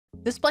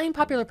Displaying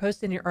popular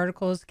posts in your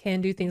articles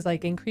can do things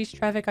like increase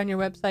traffic on your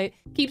website,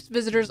 keeps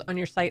visitors on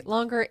your site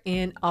longer,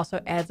 and also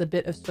adds a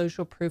bit of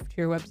social proof to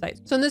your website.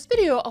 So in this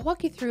video, I'll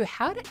walk you through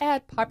how to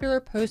add popular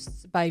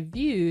posts by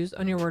views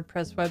on your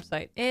WordPress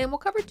website. And we'll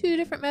cover two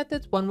different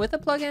methods, one with a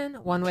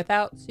plugin, one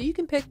without, so you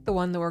can pick the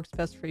one that works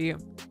best for you.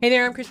 Hey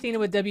there, I'm Christina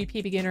with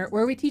WP Beginner,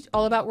 where we teach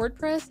all about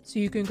WordPress so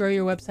you can grow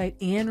your website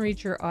and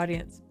reach your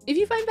audience. If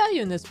you find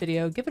value in this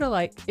video, give it a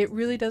like. It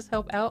really does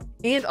help out.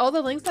 And all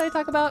the links that I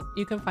talk about,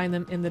 you can find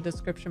them in the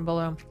description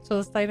below. So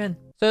let's dive in.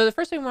 So the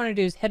first thing we want to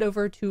do is head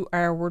over to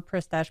our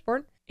WordPress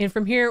dashboard. And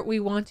from here, we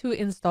want to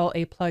install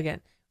a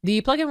plugin.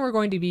 The plugin we're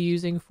going to be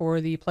using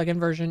for the plugin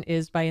version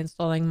is by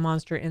installing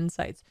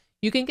MonsterInsights.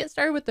 You can get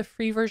started with the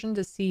free version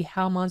to see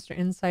how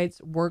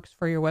MonsterInsights works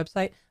for your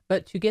website.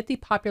 But to get the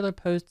popular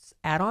posts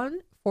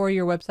add-on for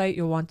your website,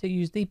 you'll want to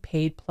use the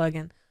paid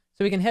plugin.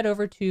 So we can head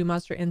over to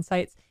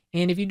MonsterInsights.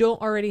 And if you don't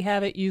already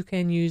have it, you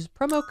can use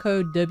promo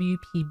code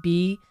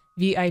WPBVIP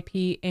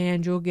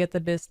and you'll get the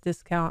best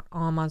discount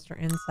on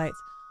MonsterInsights.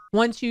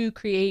 Once you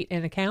create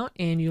an account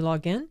and you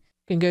log in, you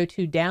can go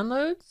to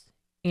downloads.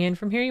 And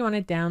from here, you want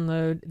to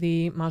download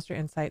the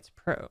MonsterInsights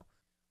Pro.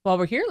 While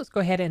we're here, let's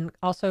go ahead and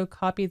also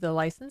copy the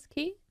license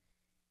key.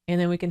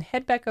 And then we can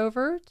head back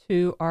over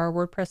to our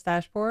WordPress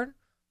dashboard.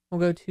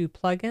 We'll go to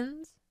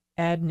plugins,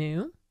 add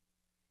new.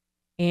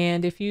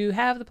 And if you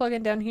have the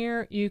plugin down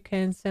here, you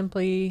can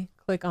simply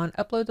click on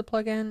upload the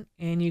plugin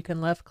and you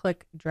can left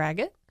click drag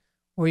it,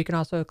 or you can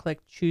also click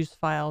choose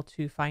file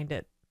to find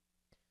it.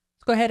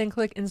 Let's go ahead and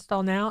click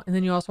install now. And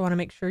then you also want to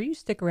make sure you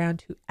stick around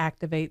to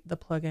activate the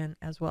plugin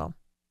as well.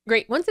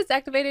 Great. Once it's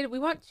activated, we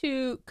want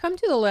to come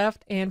to the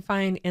left and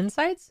find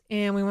insights,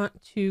 and we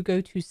want to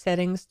go to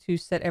settings to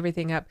set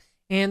everything up.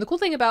 And the cool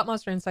thing about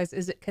MonsterInsights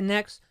is it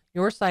connects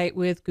your site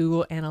with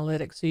Google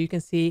Analytics. So you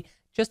can see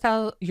just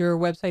how your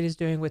website is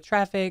doing with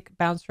traffic,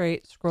 bounce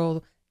rate,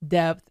 scroll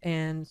depth,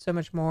 and so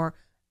much more,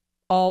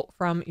 all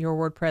from your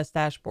WordPress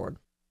dashboard.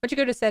 Once you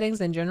go to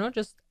settings in general,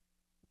 just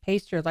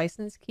paste your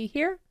license key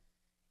here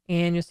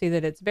and you'll see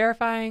that it's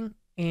verifying.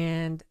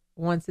 And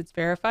once it's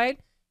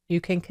verified,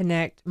 you can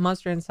connect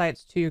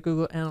MonsterInsights to your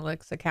Google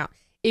Analytics account.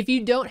 If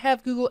you don't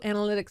have Google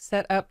Analytics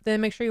set up,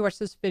 then make sure you watch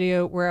this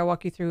video where I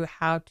walk you through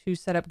how to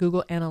set up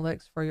Google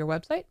Analytics for your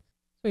website.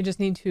 So we just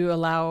need to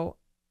allow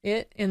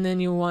it, and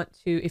then you want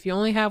to, if you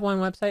only have one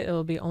website,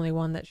 it'll be only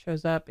one that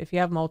shows up. If you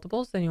have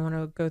multiples, then you want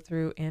to go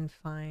through and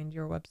find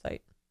your website.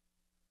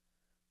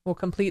 We'll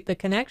complete the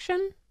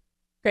connection.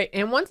 Great.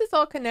 And once it's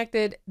all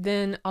connected,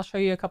 then I'll show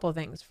you a couple of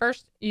things.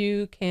 First,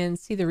 you can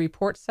see the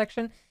reports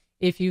section.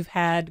 If you've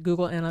had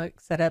Google Analytics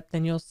set up,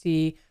 then you'll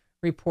see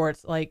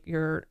reports like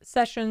your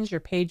sessions, your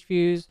page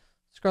views.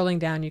 Scrolling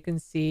down, you can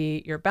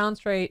see your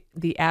bounce rate,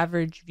 the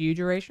average view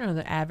duration or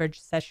the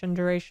average session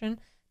duration,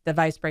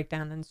 device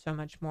breakdown, and so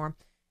much more.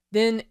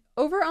 Then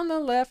over on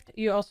the left,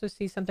 you also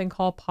see something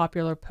called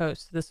Popular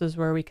Posts. This is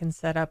where we can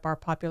set up our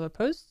popular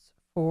posts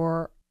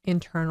for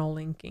internal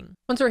linking.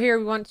 Once we're here,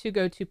 we want to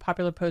go to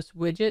Popular Posts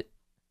Widget.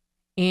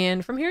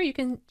 And from here, you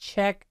can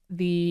choose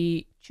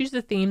the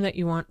theme that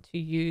you want to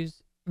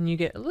use. And you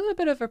get a little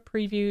bit of a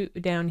preview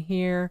down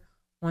here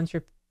once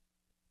you're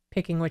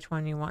picking which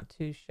one you want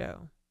to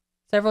show.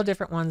 Several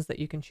different ones that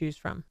you can choose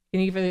from. You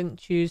can even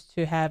choose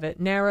to have it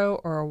narrow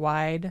or a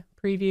wide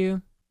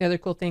preview. The other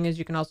cool thing is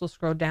you can also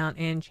scroll down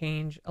and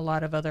change a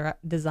lot of other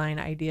design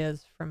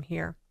ideas from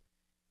here.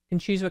 You can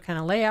choose what kind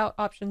of layout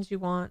options you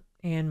want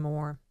and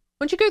more.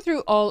 Once you go through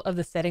all of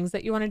the settings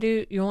that you want to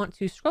do, you want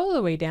to scroll all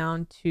the way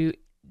down to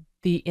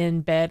the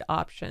embed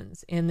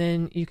options, and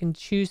then you can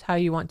choose how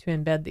you want to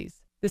embed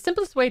these. The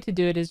simplest way to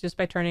do it is just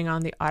by turning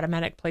on the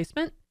automatic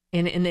placement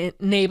and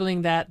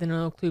enabling that. Then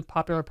it'll include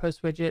Popular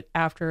Post Widget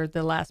after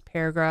the last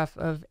paragraph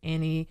of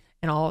any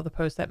and all of the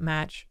posts that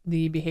match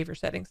the behavior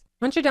settings.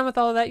 Once you're done with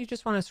all of that, you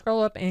just want to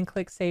scroll up and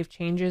click Save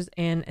Changes,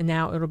 and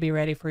now it'll be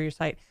ready for your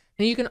site.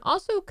 Now you can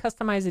also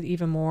customize it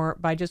even more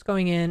by just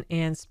going in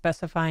and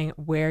specifying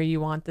where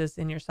you want this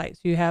in your site.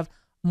 So you have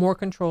more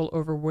control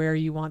over where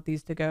you want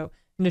these to go.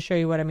 And to show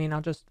you what I mean,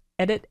 I'll just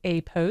edit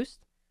a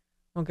post.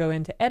 We'll go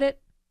into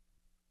Edit,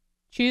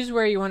 choose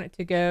where you want it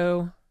to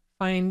go,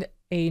 find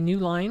a new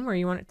line where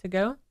you want it to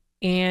go,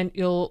 and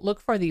you'll look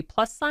for the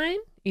plus sign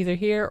either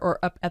here or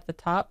up at the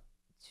top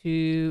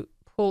to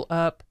pull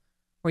up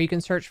where you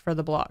can search for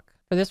the block.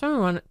 For this one, we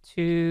want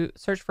to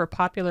search for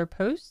popular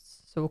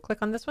posts. So we'll click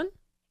on this one.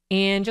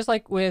 And just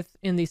like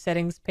in the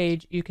settings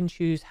page, you can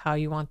choose how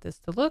you want this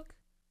to look,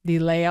 the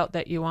layout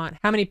that you want,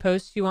 how many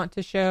posts you want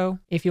to show,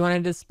 if you want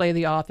to display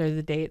the author,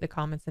 the date, the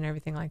comments, and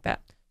everything like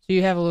that. So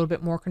you have a little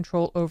bit more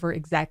control over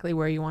exactly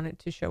where you want it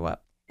to show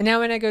up. And now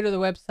when I go to the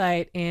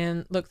website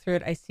and look through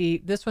it, I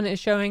see this one is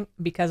showing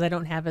because I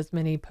don't have as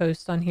many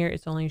posts on here.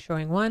 It's only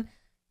showing one.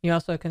 You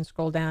also can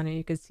scroll down and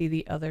you can see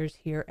the others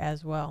here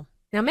as well.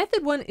 Now,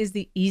 method one is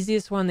the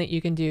easiest one that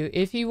you can do.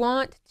 If you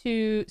want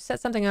to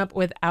set something up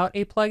without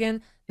a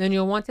plugin, then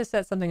you'll want to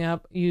set something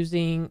up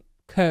using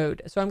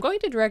code. So I'm going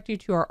to direct you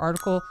to our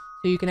article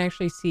so you can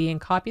actually see and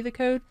copy the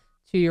code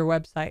to your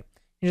website.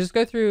 You just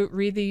go through,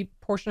 read the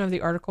portion of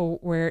the article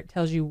where it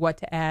tells you what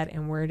to add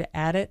and where to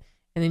add it.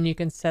 And then you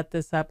can set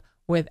this up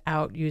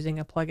without using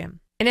a plugin.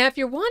 And now if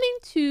you're wanting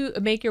to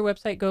make your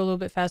website go a little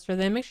bit faster,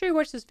 then make sure you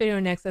watch this video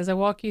next as I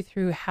walk you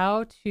through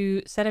how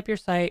to set up your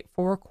site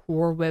for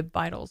Core Web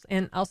Vitals.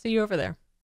 And I'll see you over there.